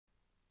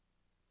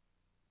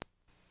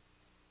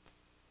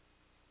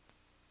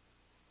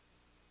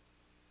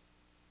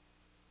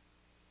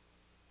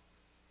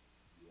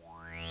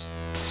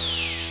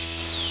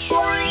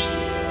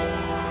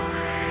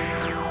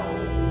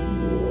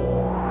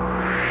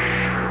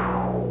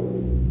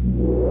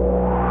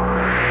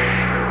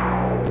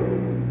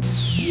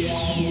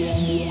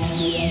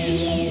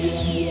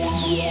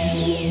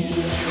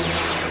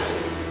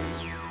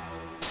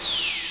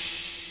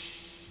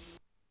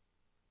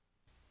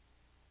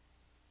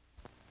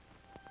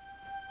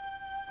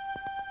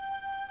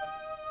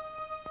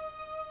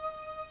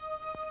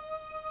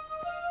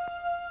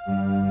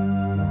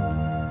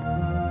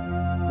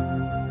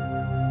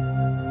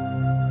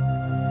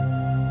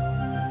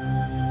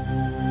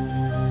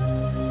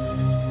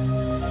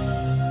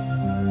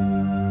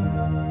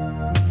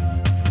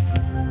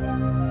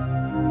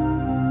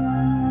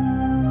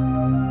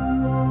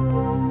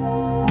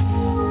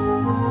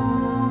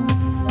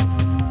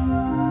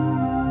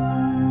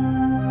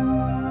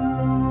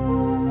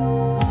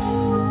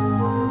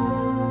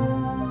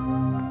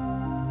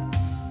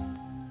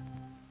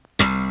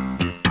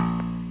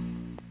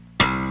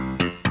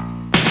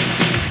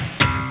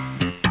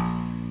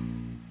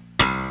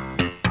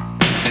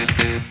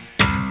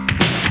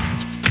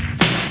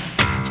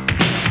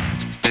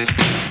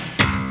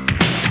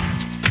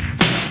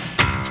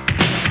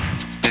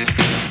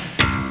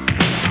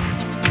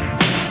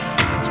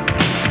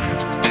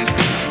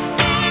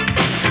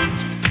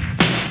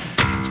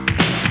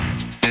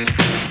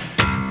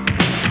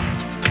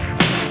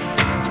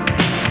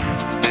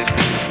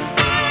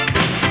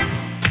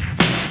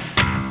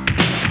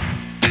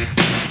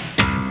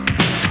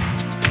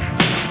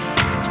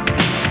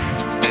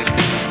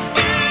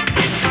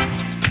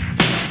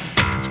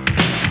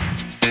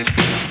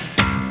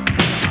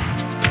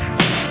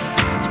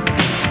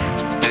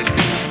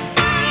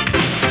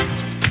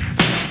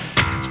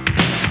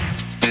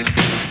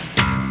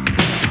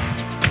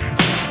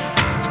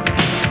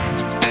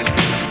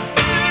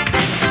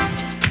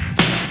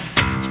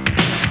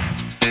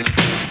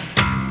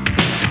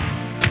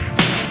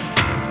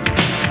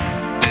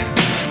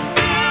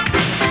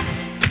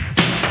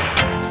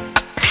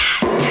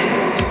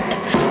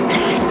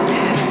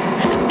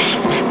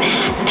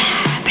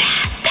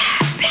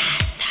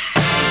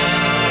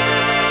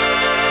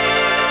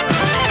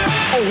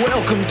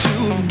Welcome to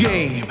a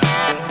game,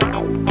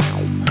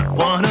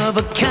 one of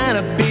a kind,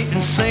 a bit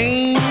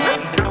insane.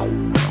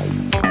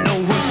 No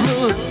one's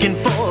looking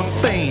for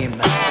fame.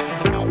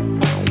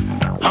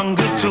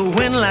 Hunger to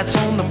win, lights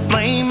on the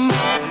flame.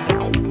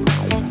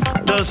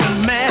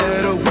 Doesn't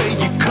matter where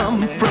you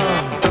come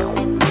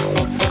from,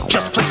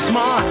 just play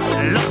smart,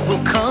 luck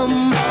will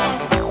come.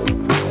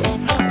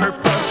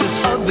 Purposes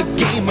of the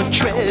game a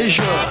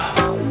treasure.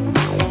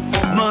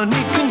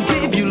 Money can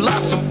give you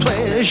lots of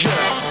pleasure.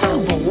 Oh,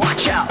 but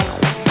watch out,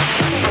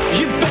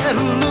 you better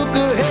look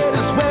ahead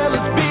as well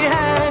as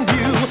behind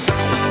you.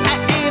 At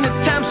any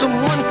time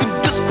someone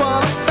could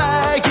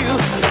disqualify you.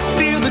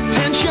 Feel the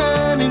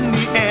tension in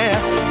the air.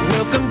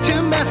 Welcome to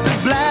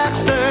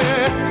Masterblaster.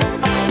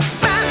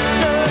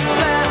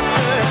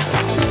 Masterblaster.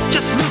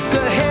 Just look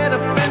ahead,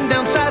 up and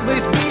down,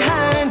 sideways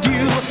behind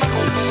you.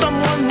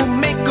 Someone will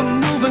make a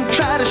move and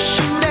try to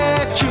shoot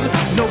at you.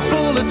 No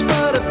bullets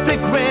but a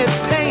thick red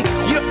paint.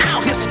 You're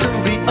out,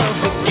 history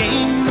of the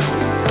game.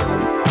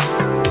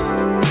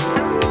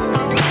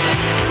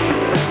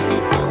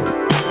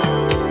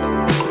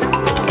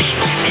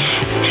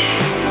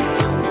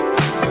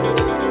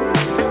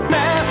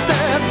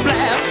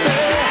 Masterblaster.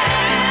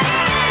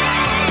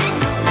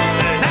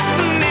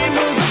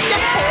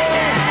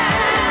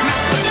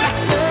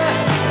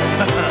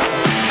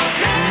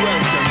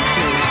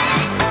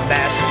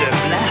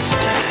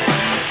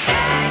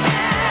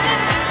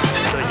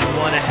 So you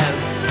want to have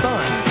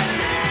fun?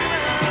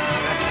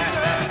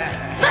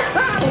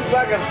 Looks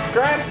like a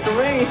scratch to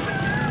me.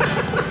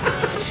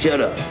 Shut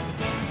up.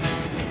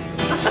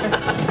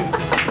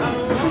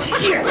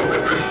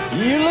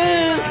 You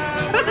lose.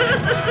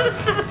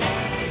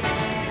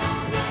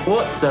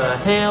 What the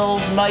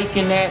hell's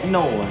making that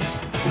noise?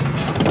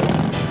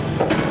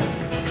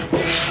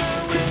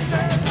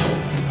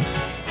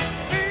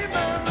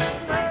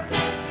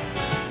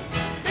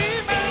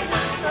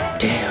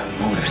 Damn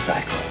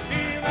motorcycle.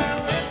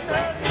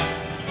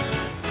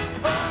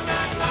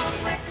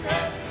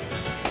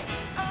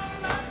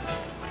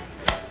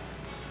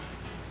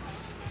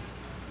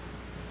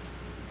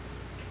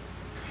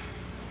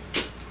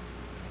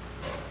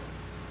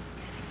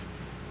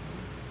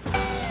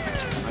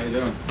 How you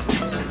doing?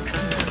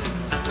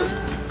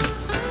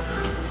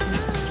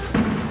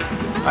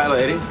 Hi,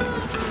 lady.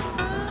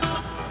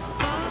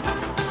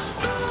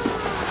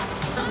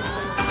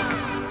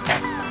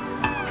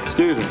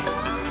 Excuse me.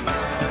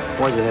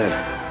 Where's your head?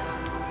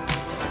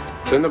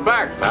 It's in the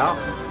back, pal.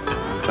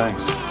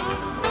 Thanks.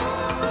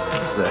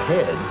 It's the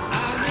head.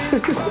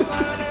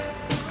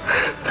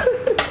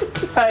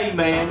 Hey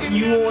man,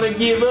 you wanna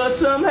give us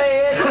some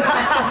head?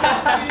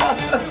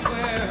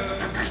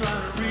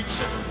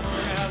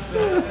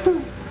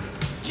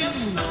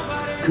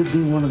 Could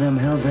be one of them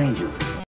Hell's Angels.